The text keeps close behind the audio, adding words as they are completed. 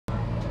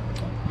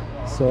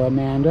So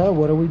Amanda,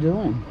 what are we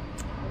doing?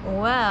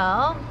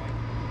 Well,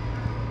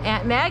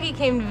 Aunt Maggie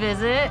came to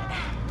visit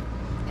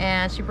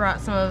and she brought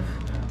some of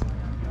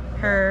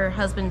her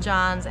husband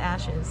John's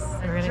ashes. So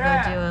we're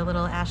gonna go do a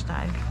little ash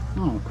dive.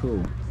 Oh,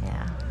 cool.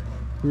 Yeah.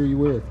 Who are you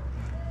with?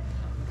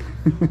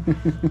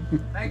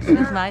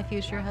 With my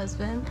future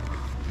husband.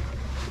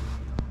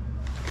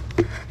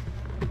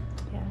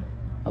 Yeah.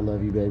 I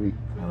love you, baby.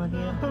 I love you.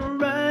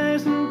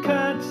 Horizon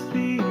cuts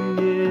the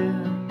air.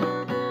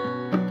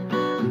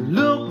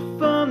 Look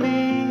for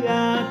me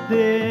out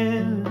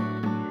there.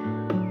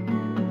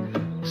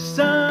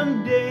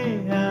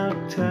 Someday I'll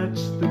touch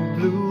the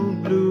blue,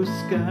 blue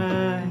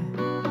sky.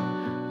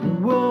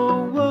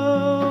 Whoa,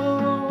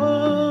 whoa,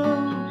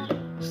 whoa.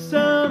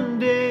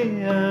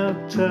 Someday I'll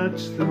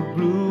touch the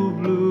blue,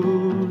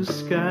 blue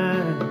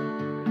sky.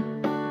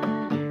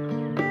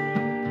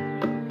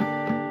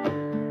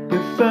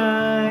 If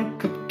I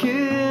could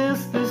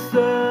kiss this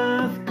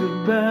earth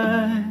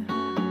goodbye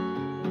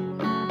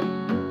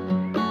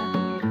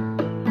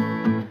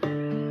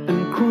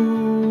and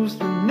cruise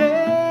the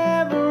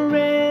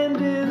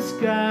never-ending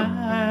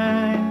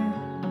sky,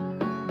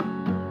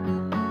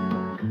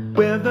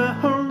 where the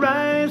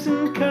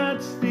horizon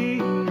cuts the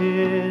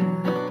air,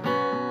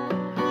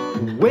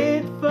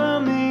 wait for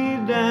me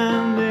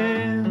down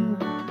there.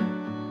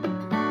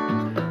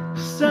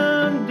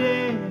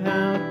 Someday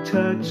I'll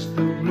touch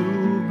the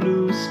blue,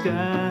 blue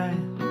sky.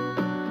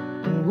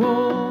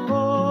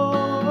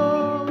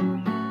 Whoa,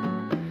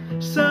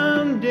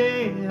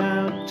 someday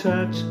I'll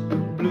touch the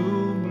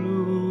blue,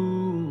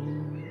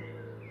 blue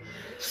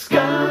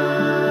sky.